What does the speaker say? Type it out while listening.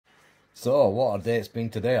So what a day it's been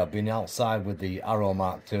today. I've been outside with the Arrow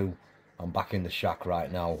Mark II. I'm back in the shack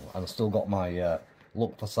right now and I've still got my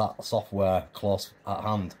look for software close at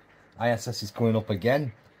hand. ISS is coming up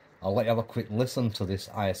again. I'll let you have a quick listen to this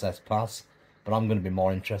ISS pass, but I'm going to be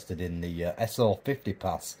more interested in the SO-50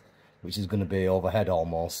 pass, which is going to be overhead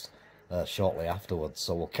almost shortly afterwards.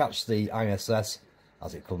 So we'll catch the ISS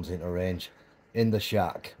as it comes into range in the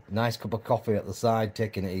shack. Nice cup of coffee at the side,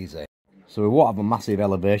 taking it easy. So we won't have a massive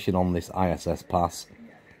elevation on this ISS pass.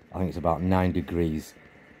 I think it's about 9 degrees.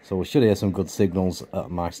 So we should hear some good signals at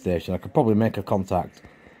my station. I could probably make a contact,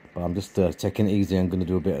 but I'm just taking it easy. I'm going to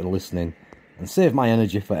do a bit of listening and save my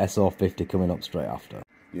energy for SO-50 coming up straight after.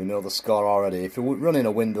 You know the score already. If you're running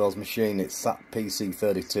a Windows machine, it's SAT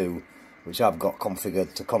PC32, which I've got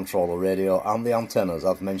configured to control the radio and the antennas,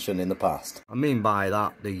 as mentioned in the past. I mean by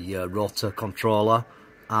that the rotor controller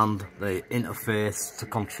and the interface to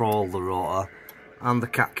control the rotor and the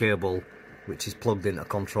cat cable which is plugged in to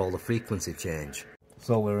control the frequency change.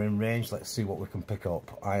 So we're in range, let's see what we can pick up.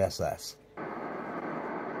 ISS.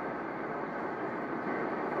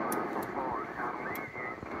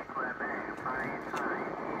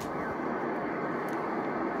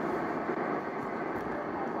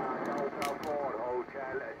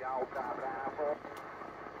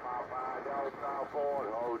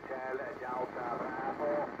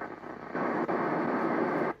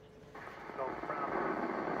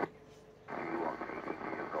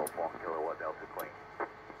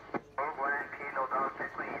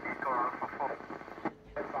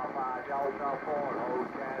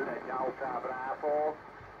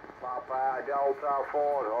 Papa Delta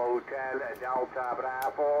 4 Hotel Delta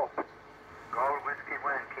Bravo. Gold Whiskey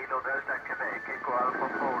 1 Kilo Delta Quebec Echo Alpha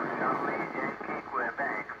 4 Charlie Yankee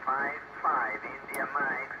Quebec 55 India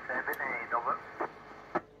Mike 78 over.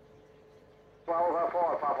 12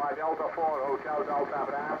 4 Papa Delta 4 Hotel Delta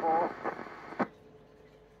Bravo.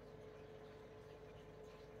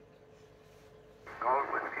 Gold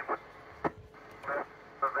Whiskey 1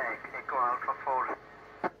 Quebec Echo Alpha 4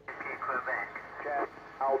 Yankee Quebec.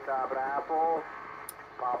 Delta Bravo,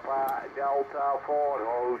 Papa Delta 4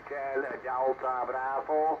 Hotel Delta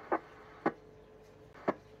Bravo.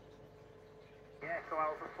 Yeah, Echo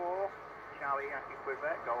Alpha 4, Charlie Yankee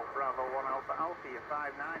Quebec, Golf Bravo 1 Alpha Alpha, you're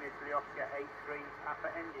 59, it's the Oscar 83 Papa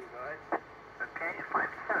Indy, go ahead. Okay,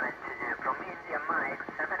 57 to you from India Mike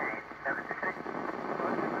 7876.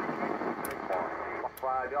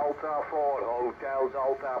 Papa Delta 4 Hotel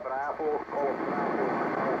Delta Bravo, Golf Bravo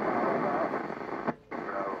 1 Alpha Alpha.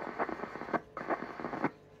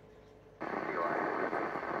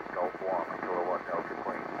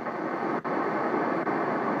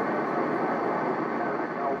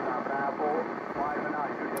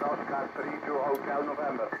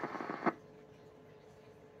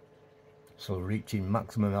 So reaching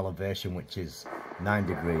maximum elevation, which is 9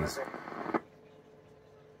 degrees.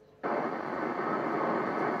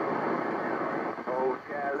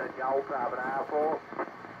 Hotel Delta Bravo.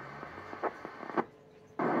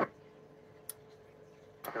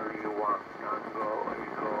 31 Tango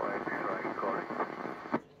Echo X-ray calling.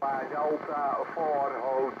 Delta 4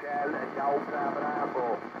 Hotel Delta Bravo.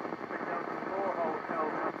 Delta 4 Hotel.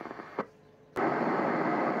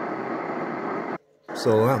 So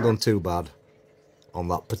we're not done too bad on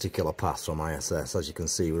that particular pass from ISS. As you can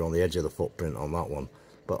see, we're on the edge of the footprint on that one.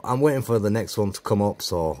 But I'm waiting for the next one to come up,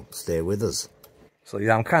 so stay with us. So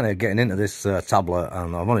yeah, I'm kind of getting into this tablet,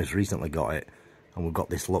 and I've only recently got it. And we've got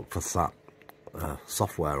this look for SAT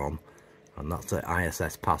software on. And that's the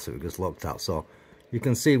ISS pass that we just looked at. So you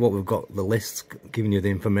can see what we've got, the list giving you the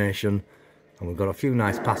information. And we've got a few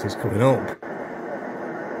nice passes coming up.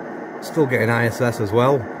 Still getting ISS as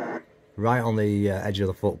well. Right on the edge of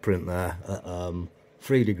the footprint there at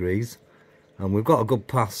 3 degrees. And we've got a good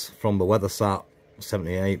pass from the WeatherSat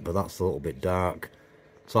 78, but that's a little bit dark.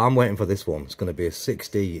 So I'm waiting for this one. It's going to be a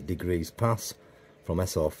 60 degrees pass from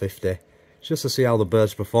SO-50. Just to see how the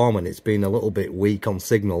bird's performing. It's been a little bit weak on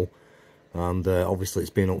signal. And obviously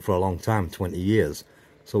it's been up for a long time, 20 years.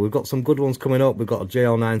 So we've got some good ones coming up. We've got a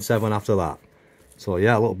JO97 after that. So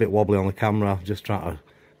yeah, a little bit wobbly on the camera. Just trying to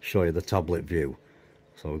show you the tablet view.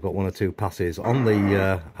 So we've got 1 or 2 passes on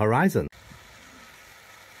the horizon.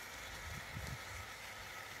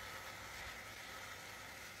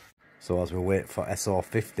 So as we wait for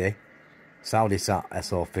SO-50, SaudiSat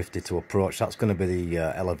SO-50 to approach, that's going to be the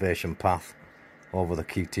elevation path over the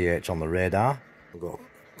QTH on the radar. We've got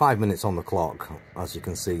 5 minutes on the clock, as you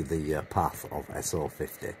can see the path of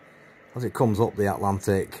SO-50. As it comes up the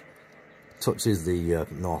Atlantic, touches the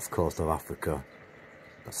north coast of Africa,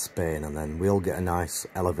 Spain, and then we'll get a nice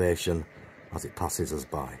elevation as it passes us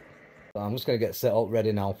by. I'm just going to get set up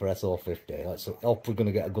ready now for SO-50. Let's hope we're going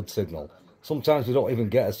to get a good signal. Sometimes we don't even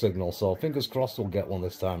get a signal, so fingers crossed we'll get one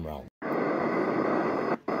this time round.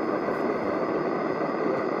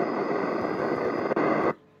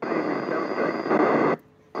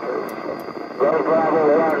 Golf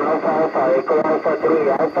Bravo 1, Alpha Alpha, Echo Alpha 3,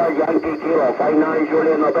 Alpha Yankee Kilo, 59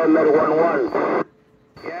 Juliet November 11.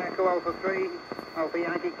 Yeah, Echo Alpha 3, Alpha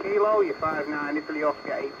Yankee Kilo, you're 59, Italy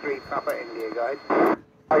Oscar 83, Papa India, guys.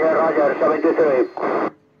 Roger, Roger, 73.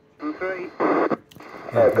 3.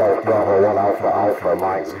 Golf Bravo 1 Alpha Alpha,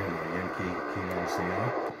 Mike. Yankee Kilo Sierra.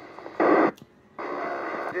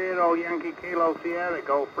 0 Yankee Kilo Sierra,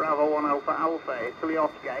 Golf Bravo 1 Alpha Alpha, Italy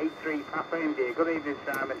Oscar 83, Papa India. Good evening,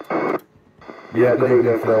 Simon. Yeah, good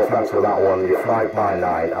evening, Phil. Thanks for that one. You're 5 by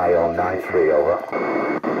 9, IO 93, over.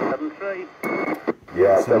 73.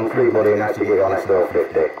 Yeah, 73, buddy. Nice to get you on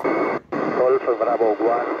SO-50. Golf Bravo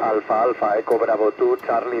 1 Alpha Alpha, Echo Bravo 2,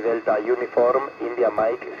 Charlie Delta Uniform, India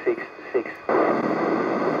Mike 66.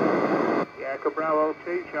 Yeah, Echo Bravo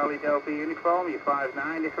 2, Charlie Delta Uniform, you're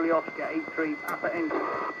 59, Italy Oscar 83, Papa India.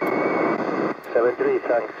 73,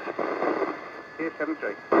 thanks. Here's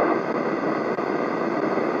 73.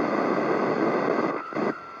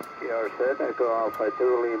 You're set, Echo Alpha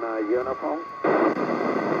 2 Lima Uniform.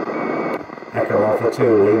 Echo Alpha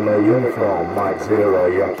 2 Lima Uniform, Mike 0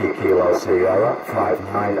 Yankee Kilo Sierra,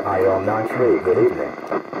 59 IO 93. Good evening.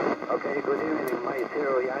 Okay, good evening, Mike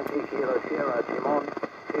 0 Yankee Kilo Sierra, Timon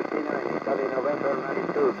 59, Italy November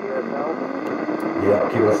 92, QSL. Yeah,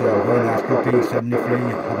 QSL, very nice copy, 73.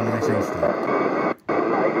 Have a nice Easter.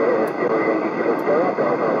 Mike 0 Yankee Kilo Sierra,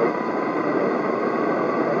 Delta.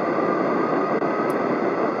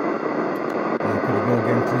 Could you go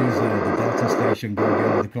again, please? The Delta station, go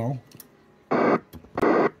again with the call.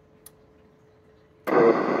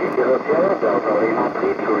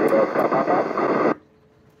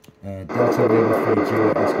 Delta Lima 3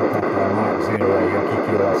 Juliet Oscar Papa Mike 0 Yankee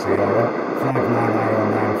Kilo Sierra 59 IO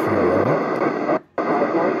 93, over.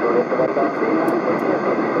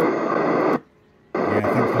 Yeah,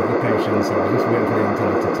 thanks for the patience. I was just waiting for the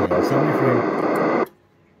antenna to turn. 73.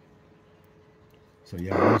 So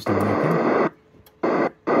yeah, we're still working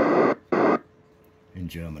in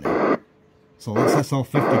Germany. So that's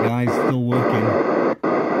SO-50, guys, still working.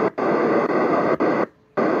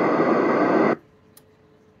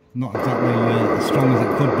 Not exactly as strong as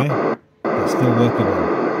it could be, but still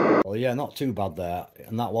workable. Well, yeah, not too bad there,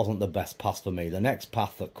 and that wasn't the best pass for me. The next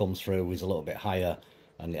path that comes through is a little bit higher,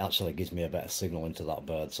 and it actually gives me a better signal into that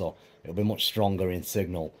bird, so it'll be much stronger in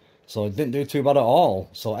signal. So it didn't do too bad at all.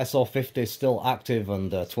 So SO-50 is still active,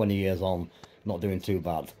 and 20 years on, not doing too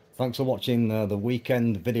bad. Thanks for watching the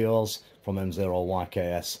weekend videos from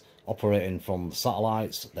M0YKS, operating from the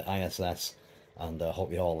satellites, the ISS, and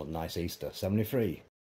hope you all have a nice Easter. 73.